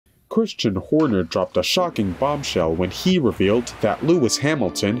Christian Horner dropped a shocking bombshell when he revealed that Lewis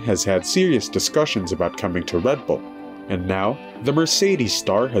Hamilton has had serious discussions about coming to Red Bull. And now, the Mercedes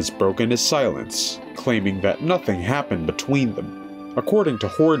star has broken his silence, claiming that nothing happened between them. According to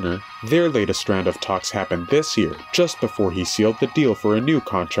Horner, their latest round of talks happened this year, just before he sealed the deal for a new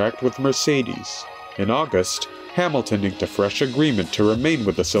contract with Mercedes. In August, Hamilton inked a fresh agreement to remain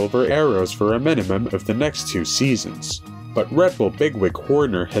with the Silver Arrows for a minimum of the next 2 seasons. But Red Bull bigwig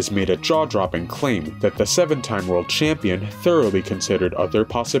Horner has made a jaw-dropping claim that the 7-time world champion thoroughly considered other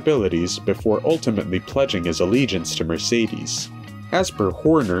possibilities before ultimately pledging his allegiance to Mercedes. As per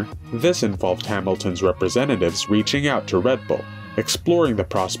Horner, this involved Hamilton's representatives reaching out to Red Bull, exploring the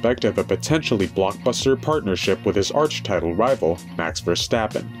prospect of a potentially blockbuster partnership with his arch-title rival, Max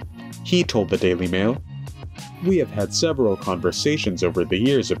Verstappen. He told the Daily Mail, "We have had several conversations over the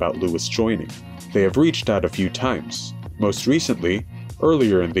years about Lewis joining. They have reached out a few times. Most recently,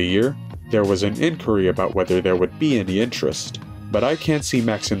 earlier in the year, there was an inquiry about whether there would be any interest. But I can't see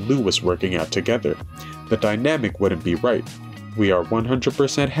Max and Lewis working out together. The dynamic wouldn't be right. We are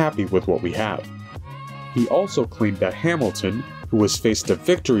 100% happy with what we have." He also claimed that Hamilton, who has faced a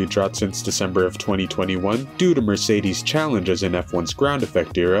victory drought since December of 2021 due to Mercedes' challenges in F1's ground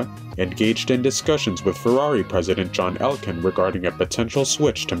effect era, engaged in discussions with Ferrari president John Elkann regarding a potential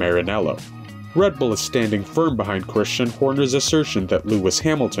switch to Maranello. Red Bull is standing firm behind Christian Horner's assertion that Lewis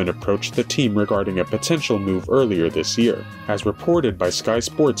Hamilton approached the team regarding a potential move earlier this year, as reported by Sky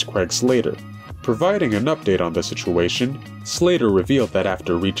Sports' Craig Slater. Providing an update on the situation, Slater revealed that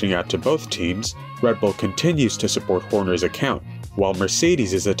after reaching out to both teams, Red Bull continues to support Horner's account, while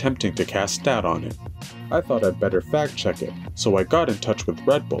Mercedes is attempting to cast doubt on it. "I thought I'd better fact-check it, so I got in touch with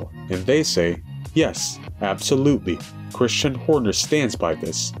Red Bull, and they say, yes, absolutely, Christian Horner stands by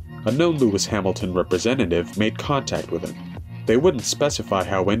this." A known Lewis Hamilton representative made contact with him. They wouldn't specify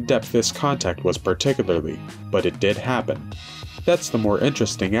how in-depth this contact was particularly, but it did happen. That's the more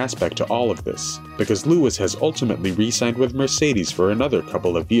interesting aspect to all of this, because Lewis has ultimately re-signed with Mercedes for another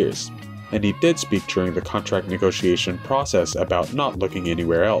couple of years, and he did speak during the contract negotiation process about not looking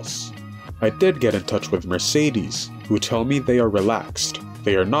anywhere else. "I did get in touch with Mercedes, who tell me they are relaxed.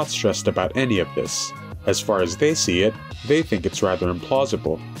 They are not stressed about any of this. As far as they see it, they think it's rather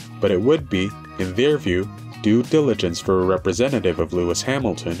implausible, but it would be, in their view, due diligence for a representative of Lewis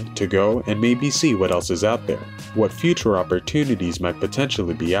Hamilton to go and maybe see what else is out there, what future opportunities might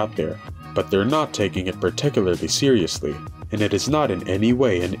potentially be out there, but they're not taking it particularly seriously, and it is not in any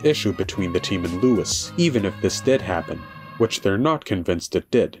way an issue between the team and Lewis, even if this did happen, which they're not convinced it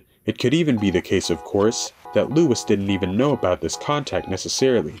did. It could even be the case, of course, that Lewis didn't even know about this contact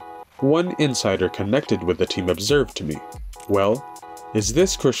necessarily." One insider connected with the team observed to me, "Well, is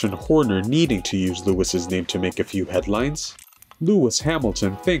this Christian Horner needing to use Lewis's name to make a few headlines?" Lewis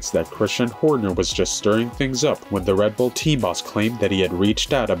Hamilton thinks that Christian Horner was just stirring things up when the Red Bull team boss claimed that he had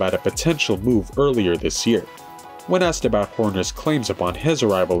reached out about a potential move earlier this year. When asked about Horner's claims upon his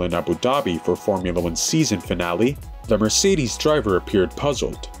arrival in Abu Dhabi for Formula One's season finale, the Mercedes driver appeared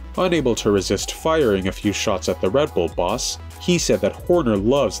puzzled. Unable to resist firing a few shots at the Red Bull boss, he said that Horner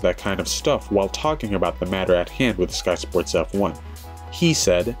loves that kind of stuff while talking about the matter at hand with Sky Sports F1. He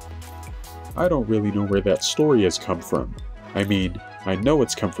said, "I don't really know where that story has come from. I mean, I know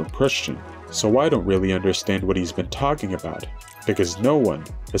it's come from Christian, so I don't really understand what he's been talking about, because no one,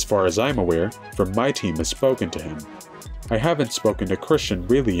 as far as I'm aware, from my team has spoken to him. I haven't spoken to Christian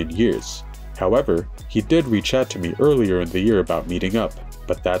really in years. However, he did reach out to me earlier in the year about meeting up,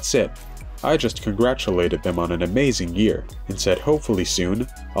 but that's it. I just congratulated them on an amazing year, and said hopefully soon,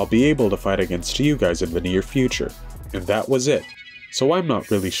 I'll be able to fight against you guys in the near future. And that was it. So I'm not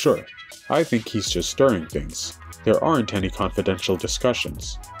really sure. I think he's just stirring things. There aren't any confidential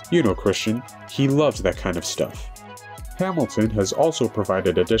discussions. You know Christian, he loves that kind of stuff." Hamilton has also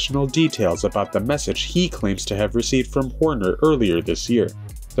provided additional details about the message he claims to have received from Horner earlier this year.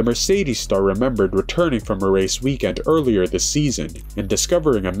 The Mercedes star remembered returning from a race weekend earlier this season and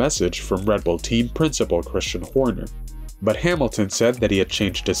discovering a message from Red Bull team principal Christian Horner. But Hamilton said that he had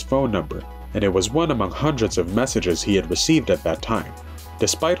changed his phone number, and it was one among hundreds of messages he had received at that time.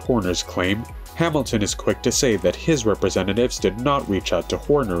 Despite Horner's claim, Hamilton is quick to say that his representatives did not reach out to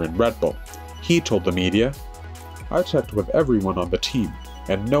Horner and Red Bull. He told the media, "I checked with everyone on the team,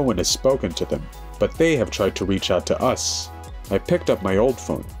 and no one has spoken to them, but they have tried to reach out to us. I picked up my old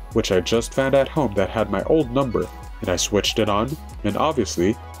phone, which I just found at home that had my old number, and I switched it on, and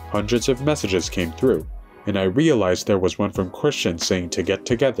obviously, hundreds of messages came through, and I realized there was one from Christian saying to get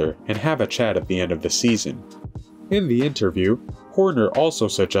together and have a chat at the end of the season." In the interview, Horner also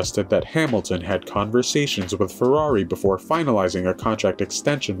suggested that Hamilton had conversations with Ferrari before finalizing a contract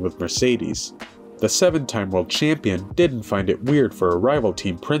extension with Mercedes. The 7-time world champion didn't find it weird for a rival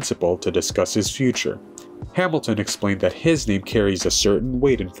team principal to discuss his future. Hamilton explained that his name carries a certain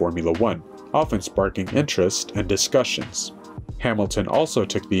weight in Formula 1, often sparking interest and discussions. Hamilton also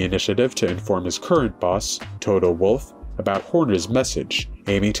took the initiative to inform his current boss, Toto Wolff, about Horner's message,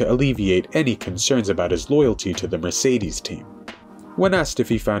 aiming to alleviate any concerns about his loyalty to the Mercedes team. When asked if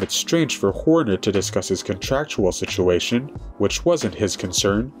he found it strange for Horner to discuss his contractual situation, which wasn't his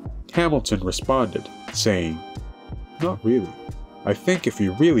concern, Hamilton responded, saying, "Not really. I think if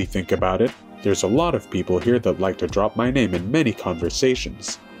you really think about it, there's a lot of people here that like to drop my name in many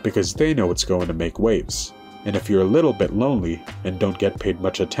conversations, because they know it's going to make waves. And if you're a little bit lonely and don't get paid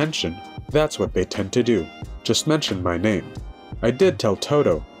much attention, that's what they tend to do. Just mention my name." I did tell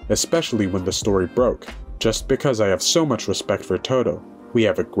Toto, especially when the story broke, just because I have so much respect for Toto. We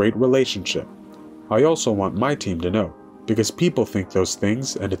have a great relationship. I also want my team to know, because people think those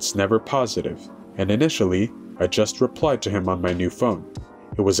things and it's never positive. And initially, I just replied to him on my new phone.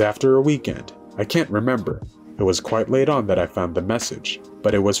 It was after a weekend. I can't remember. It was quite late on that I found the message,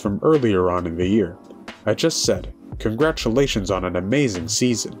 but it was from earlier on in the year. I just said, "Congratulations on an amazing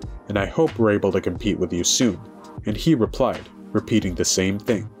season, and I hope we're able to compete with you soon." And he replied, repeating the same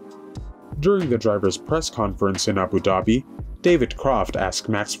thing. During the driver's press conference in Abu Dhabi, David Croft asked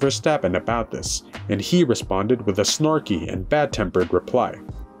Max Verstappen about this, and he responded with a snarky and bad-tempered reply.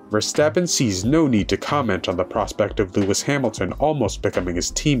 Verstappen sees no need to comment on the prospect of Lewis Hamilton almost becoming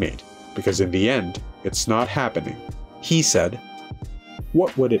his teammate, because in the end, it's not happening. He said,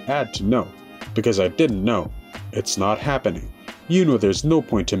 "What would it add to know? Because I didn't know. It's not happening. You know there's no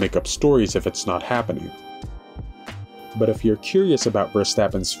point to make up stories if it's not happening." But if you're curious about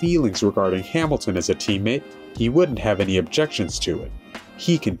Verstappen's feelings regarding Hamilton as a teammate, he wouldn't have any objections to it.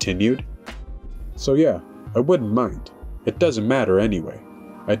 He continued, "So yeah, I wouldn't mind. It doesn't matter anyway.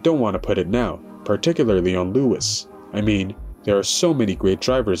 I don't want to put it now, particularly on Lewis. I mean, there are so many great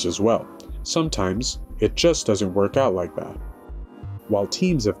drivers as well. Sometimes, it just doesn't work out like that." While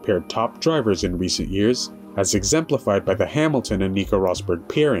teams have paired top drivers in recent years, as exemplified by the Hamilton and Nico Rosberg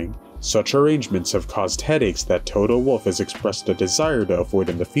pairing, such arrangements have caused headaches that Toto Wolff has expressed a desire to avoid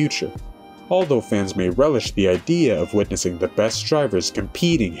in the future. Although fans may relish the idea of witnessing the best drivers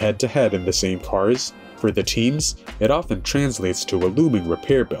competing head-to-head in the same cars, for the teams, it often translates to a looming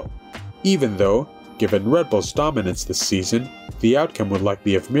repair bill. Even though, given Red Bull's dominance this season, the outcome would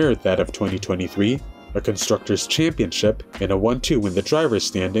likely have mirrored that of 2023, a Constructors' Championship and a 1-2 in the drivers'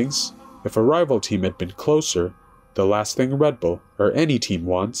 standings, if a rival team had been closer, the last thing Red Bull, or any team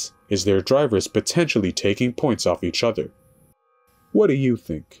wants, is their drivers potentially taking points off each other. What do you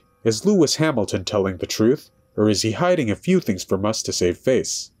think? Is Lewis Hamilton telling the truth, or is he hiding a few things from us to save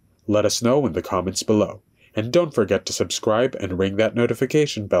face? Let us know in the comments below, and don't forget to subscribe and ring that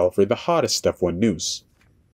notification bell for the hottest F1 news.